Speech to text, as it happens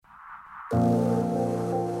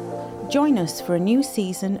Join us for a new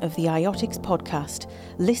season of the IOTICS Podcast.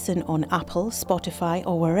 Listen on Apple, Spotify,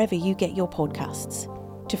 or wherever you get your podcasts.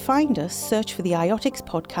 To find us, search for the IOTICS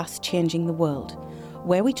Podcast Changing the World,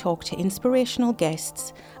 where we talk to inspirational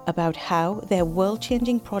guests about how their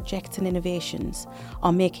world-changing projects and innovations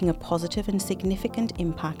are making a positive and significant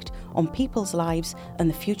impact on people's lives and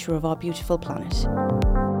the future of our beautiful planet.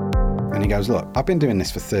 And he goes, look, I've been doing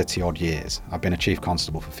this for 30 odd years. I've been a chief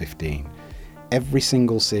constable for 15. Every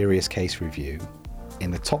single serious case review,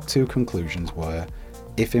 in the top 2 conclusions were,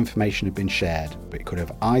 if information had been shared, it could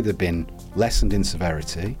have either been lessened in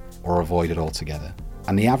severity or avoided altogether.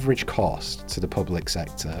 And the average cost to the public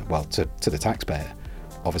sector, well, to the taxpayer,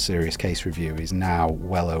 of a serious case review is now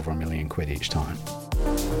well over £1 million each time.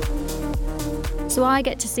 So I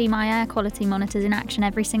get to see my air quality monitors in action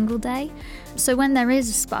every single day. So when there is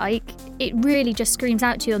a spike, it really just screams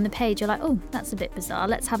out to you on the page. You're like, oh, that's a bit bizarre.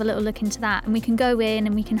 Let's have a little look into that. And we can go in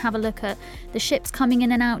and we can have a look at the ships coming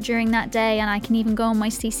in and out during that day. And I can even go on my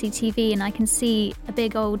CCTV and I can see a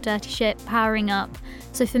big old dirty ship powering up.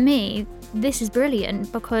 So for me, this is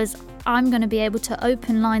brilliant because I'm going to be able to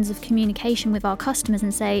open lines of communication with our customers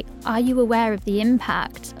and say, are you aware of the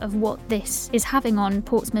impact of what this is having on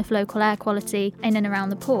Portsmouth local air quality in and around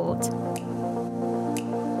the port?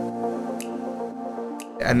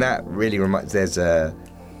 And that really reminds, there's a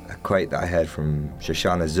quote that I heard from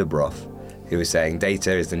Shoshana Zuboff, who was saying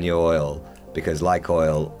data is the new oil, because like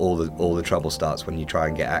oil, all the trouble starts when you try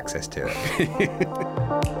and get access to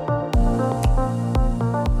it.